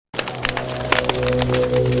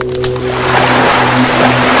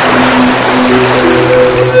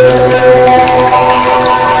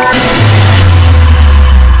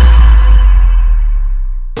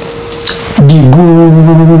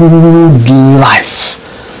life.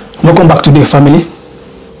 Welcome back to the family.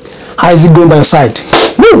 How is it going by your side?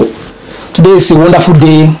 Woo! Today is a wonderful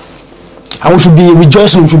day, and we should be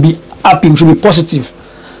rejoicing, we should be happy, we should be positive.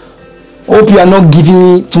 Hope you are not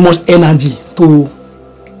giving too much energy to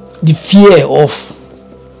the fear of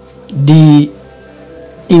the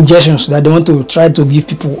injections that they want to try to give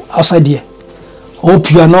people outside here.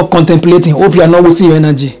 Hope you are not contemplating, hope you are not wasting your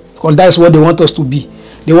energy, because that is what they want us to be.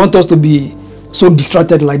 They want us to be so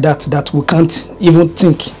distracted like that we can't even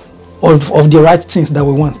think of the right things that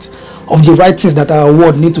we want, of the right things that our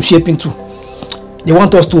world need to shape into. They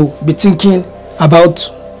want us to be thinking about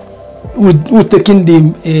who taking the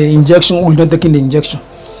injection, who is not taking the injection.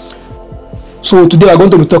 So today we are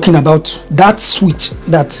going to be talking about that switch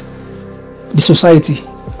that the society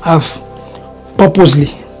have purposely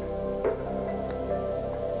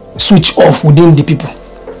switch off within the people.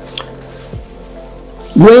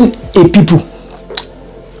 When a people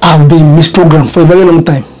have been misprogrammed for a very long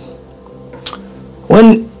time,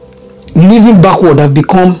 when living backward have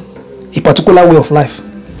become a particular way of life,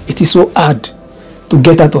 it is so hard to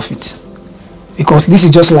get out of it, because this is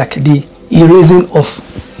just like the erasing of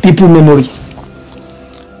people's memory.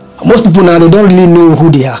 Most people now, they don't really know who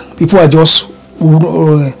they are. People are just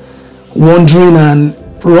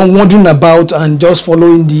wandering about and just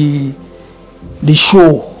following the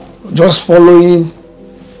show, just following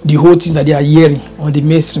the whole thing that they are hearing on the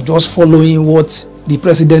mainstream, just following what the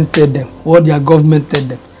president told them, what their government told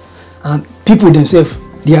them. And people themselves,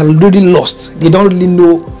 they are really lost. They don't really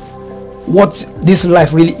know what this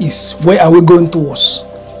life really is. Where are we going towards?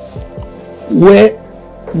 Where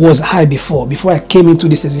was I before I came into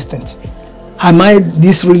this existence? Am I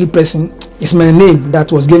this really person? Is my name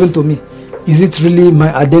that was given to me, is it really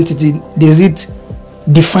my identity? Does it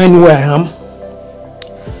define where I am?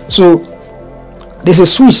 So there's a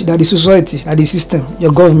switch that the society and the system,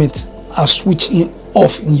 your government, are switching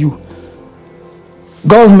off in you.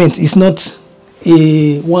 Government is not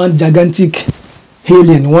one gigantic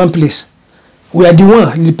alien in one place. We are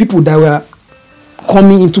the people that were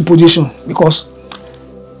coming into position, because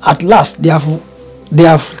at last they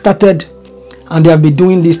have started, and they have been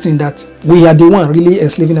doing this thing that we are the one really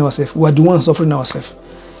enslaving ourselves. We are the one suffering ourselves.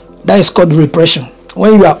 That is called repression.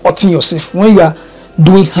 When you are hurting yourself, when you are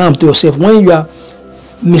doing harm to yourself, when you are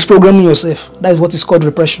misprogramming yourself, that is what is called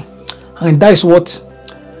repression. And that is what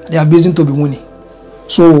they are using to be winning.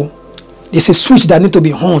 So there's a switch that needs to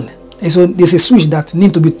be on. There's a switch that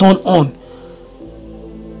needs to be turned on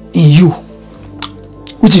in you,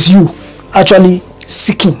 which is you actually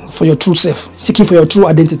seeking for your true self, seeking for your true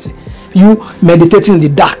identity. You meditating in the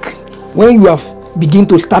dark. When you have begin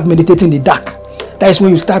to start meditating in the dark, that is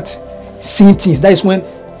when you start seeing things. That is when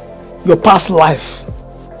your past life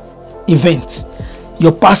events,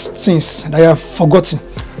 your past things that you have forgotten,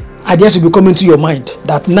 ideas will be coming to your mind,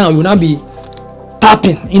 that now you will now be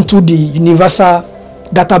tapping into the universal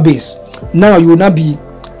database. Now you will now be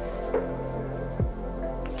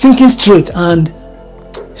thinking straight and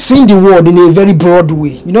seeing the world in a very broad way.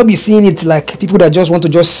 You not be seeing it like people that just want to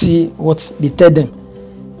just see what they tell them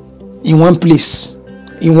in one place,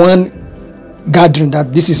 in one gathering,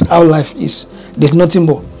 that this is how life is. There's nothing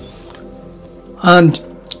more. And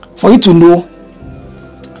for you to know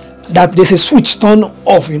that there's a switch turned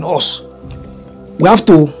off in us, we have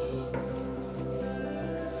to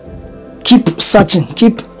keep searching,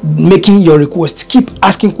 keep making your request, keep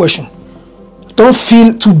asking questions. Don't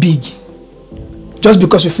feel too big. Just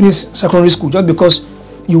because you finished secondary school, just because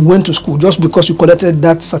you went to school, just because you collected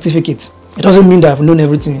that certificate, it doesn't mean that I've known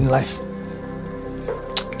everything in life.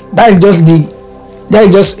 That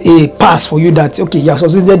is just a pass for you that, okay, you are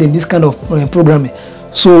succeeded in this kind of programming.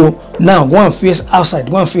 So now go and face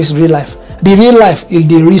outside, go and face real life. The real life is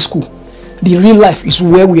the real school. The real life is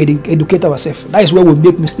where we educate ourselves. That is where we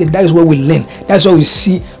make mistakes. That is where we learn. That is where we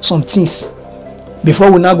see some things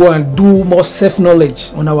before we now go and do more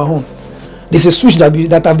self-knowledge on our own. There's a switch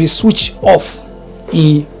that have been switched off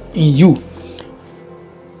in you.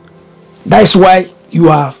 That is why you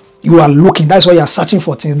are looking. That's why you are searching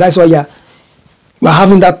for things. That's why you are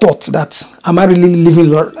having that thought that, am I really living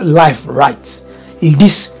life right? Is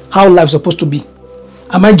this how life is supposed to be?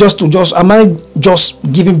 Am I just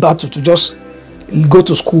giving birth to just go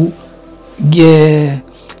to school, get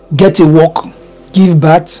a work, give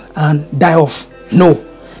birth and die off? No.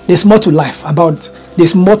 There's more to life.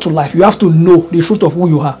 There's more to life. You have to know the truth of who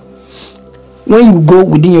you are. When you go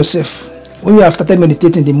within yourself, when you have started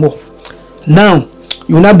meditating the more, now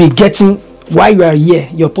you will not be getting why you are here,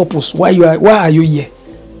 your purpose. Why are you here?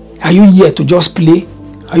 Are you here to just play?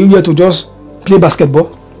 Are you here to just play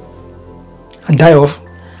basketball and die off?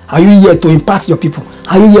 Are you here to impact your people?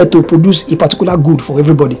 Are you here to produce a particular good for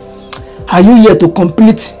everybody? Are you here to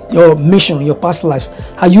complete your mission, your past life?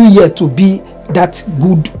 Are you here to be that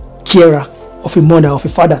good carer of a mother, of a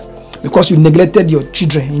father, because you neglected your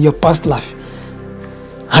children in your past life?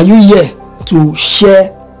 Are you here to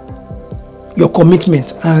share your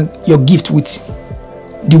commitment and your gift with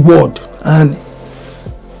the world and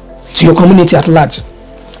to your community at large?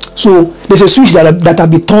 So there's a switch that will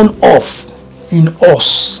be turned off in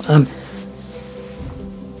us, and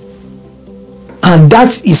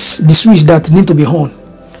that is the switch that need to be on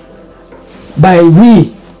by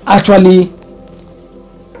we actually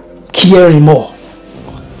caring more,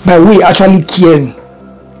 by we actually caring.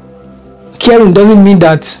 Caring doesn't mean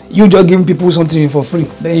that you just giving people something for free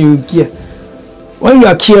then you care. When you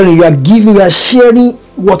are caring, you are giving, you are sharing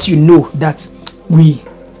what you know that we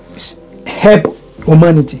help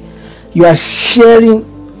humanity. You are sharing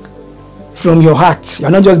from your heart. You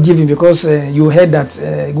are not just giving because you heard that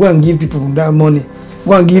go and give people that money.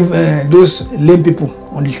 Go and give those lame people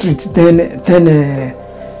on the street 10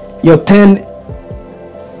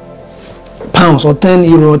 pounds or 10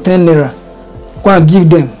 euro or 10 naira. Go and give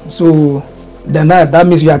them. So then that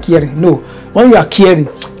means you are caring. No, when you are caring,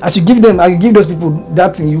 as you give them, as you give those people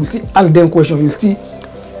that thing, you will still ask them questions. You will still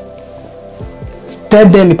tell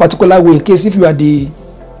them a particular way in case if you are the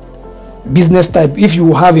business type, if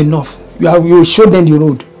you have enough, you show them the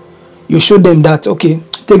road. You show them that, okay,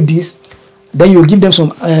 take this, then you give them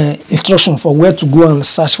some instruction for where to go and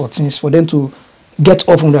search for things, for them to get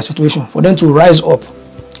up from their situation, for them to rise up.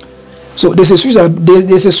 So there's a switch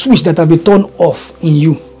that will be turned off in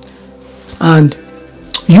you, and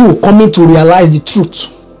you coming to realize the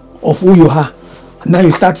truth of who you are. Now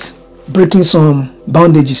you start breaking some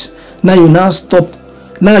bondages. Now you now stop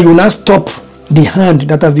the hand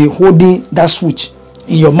that have been holding that switch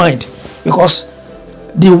in your mind, because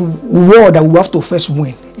the war that we have to first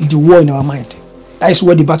win is the war in our mind. That is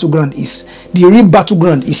where the battleground is. The real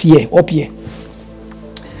battleground is here, up here.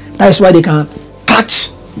 That is why they can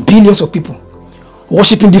catch billions of people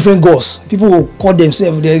worshiping different gods. People will call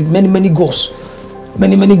themselves, there are many gods,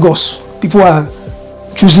 many gods. People are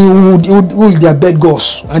choosing who is their bed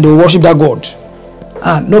gods, and they will worship that god,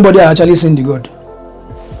 and nobody are actually seeing the god.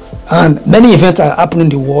 And many events are happening in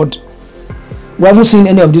the world. We haven't seen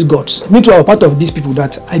any of these gods. Me too, I'm part of these people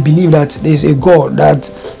that I believe that there is a God, that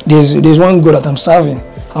there's one God that I'm serving.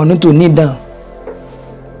 I need to kneel down,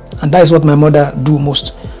 and that is what my mother do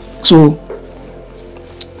most. So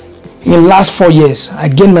in the last 4 years, I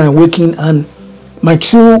gained my awakening, and my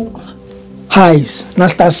true eyes now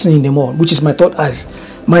start seeing them all, which is my third eyes.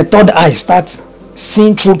 My third eye starts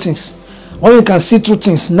seeing true things. When you can see true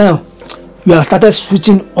things, now you have started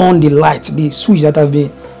switching on the light, the switch that have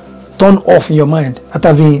been turned off in your mind, that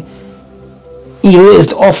have been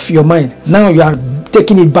erased off your mind. Now you are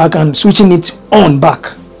taking it back and switching it on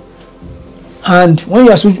back. And when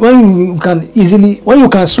you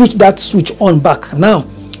can switch that switch on back, now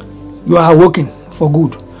you are working for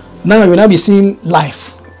good. Now you will not be seeing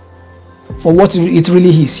life for what it really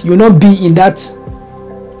is. You will not be in that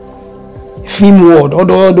film world,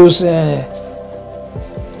 all those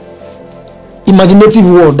imaginative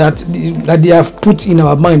world that they have put in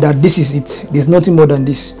our mind, that this is it, there's nothing more than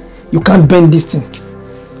this. You can't bend this thing.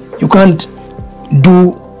 You can't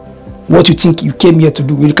do what you think you came here to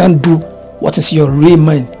do. You can't do what is your real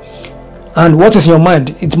mind. And what is your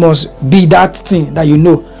mind? It must be that thing that you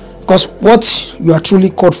know. Because what you are truly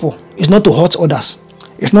called for is not to hurt others.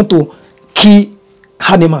 It's not to kill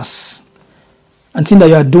animals and think that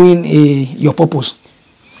you are doing your purpose.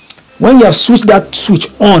 When you have switched that switch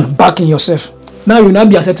on back in yourself, now you will not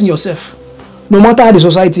be accepting yourself. No matter how the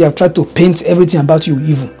society have tried to paint everything about you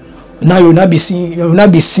evil, now you will not be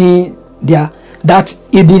seeing that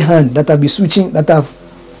aiding hand that have been switching, that have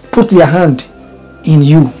put their hand in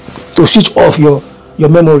you to switch off your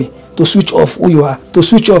memory, to switch off who you are, to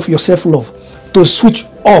switch off your self-love, to switch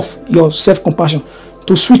off your self-compassion,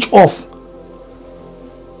 to switch off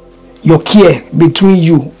your care between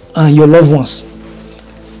you and your loved ones.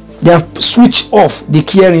 They have switched off the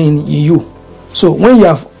caring in you. So when you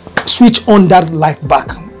have switched on that light back,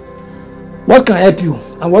 what can help you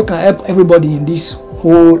and what can help everybody in this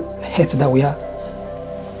whole earth that we are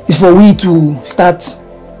is for we to start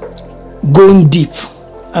going deep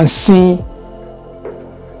and seeing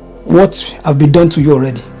what have been done to you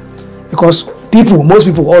already. Because most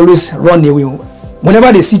people always run away.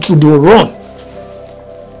 Whenever they see truth, they will run.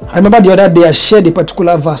 I remember the other day I shared a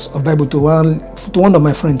particular verse of Bible to one of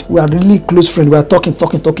my friends. We are really close friends. We are talking.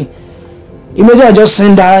 Imagine I just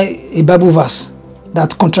send her a Bible verse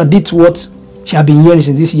that contradicts what she has been hearing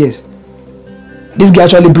since these years. this guy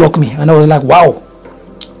actually blocked me, and I was like, wow.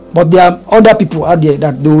 But there are other people out there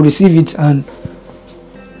that they will receive it, and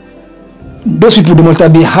those people, they must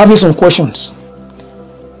be having some questions.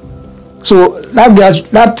 So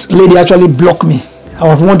that lady actually blocked me. I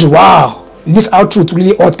was wondering, wow, is this how truth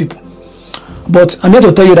really hurt people? But I'm here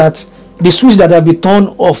to tell you that the switch that have been turned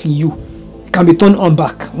off in you can be turned on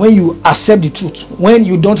back when you accept the truth, when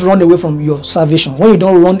you don't run away from your salvation, when you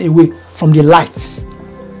don't run away from the light,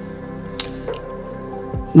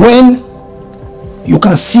 when you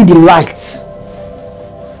can see the light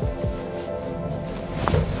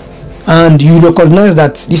and you recognize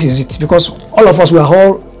that this is it. Because all of us, we are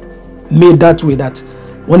all made that way, that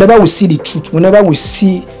whenever we see the truth, whenever we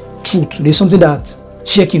see truth, there's something that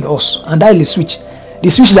shaking us, and that is the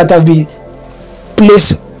switch that have been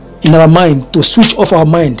placed in our mind to switch off our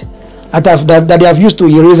mind, that they have used to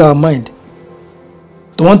erase our mind,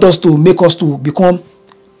 to want us to make us to become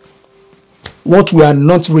what we are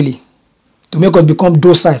not really, to make us become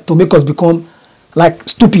docile, to make us become like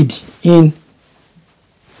stupid in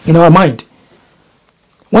our mind.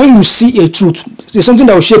 When you see a truth, there's something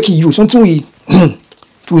that will shake you, something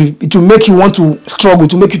it will make you want to struggle,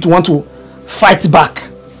 to make you to want to fight back.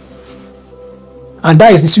 And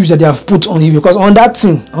that is the switch that they have put on you, because on that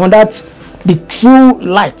thing, the true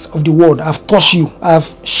light of the world have touched you,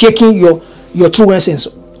 have shaken your true essence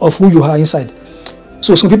of who you are inside.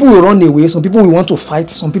 So some people will run away, some people will want to fight,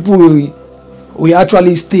 some people will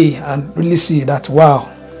actually stay and really see that, wow,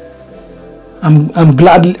 I'm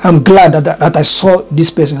glad that I saw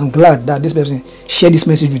this person. I'm glad that this person shared this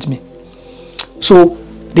message with me. So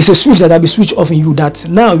there's a switch that will be switched off in you, that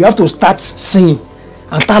now you have to start seeing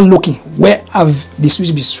and start looking, where have the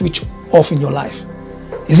switch been switched off in your life?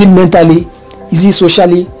 Is it mentally? Is it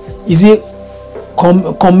socially? Is it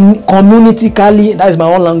communitically? That is my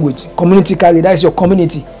own language. Communitically, that is your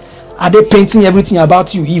community. Are they painting everything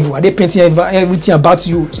about you evil? Are they painting everything about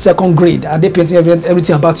you second grade? Are they painting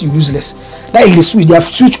everything about you useless? That is the switch. They have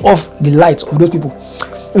switched off the light of those people.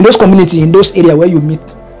 In those communities, in those areas where you meet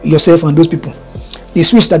yourself and those people, the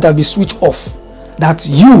switch that have been switched off, that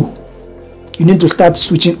you need to start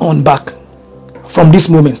switching on back from this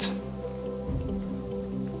moment.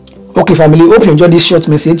 Okay, family, hope you enjoyed this short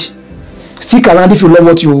message. Stick around if you love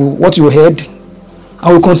what you heard.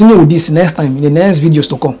 I will continue with this next time in the next videos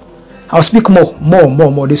to come. I'll speak more.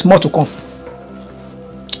 There's more to come.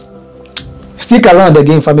 Stick around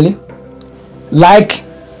again, family. Like,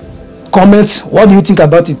 comment. What do you think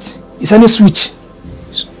about it? Is any switch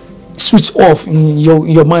off in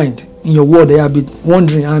your mind, in your world? You have been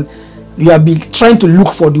wondering, and you have been trying to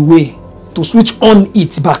look for the way to switch on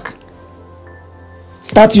it back.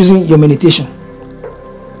 Start using your meditation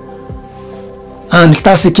and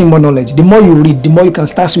start seeking more knowledge. The more you read, the more you can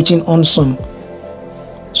start switching on some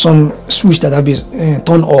switch that have been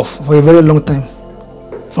turned off for a very long time,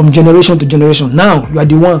 from generation to generation. Now you are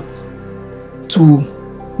the one to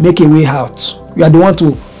make a way out. You are the one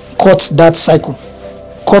to cut that cycle.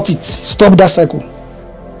 Cut it. Stop that cycle.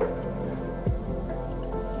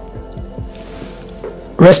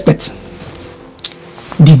 Respect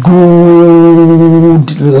the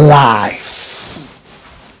good life.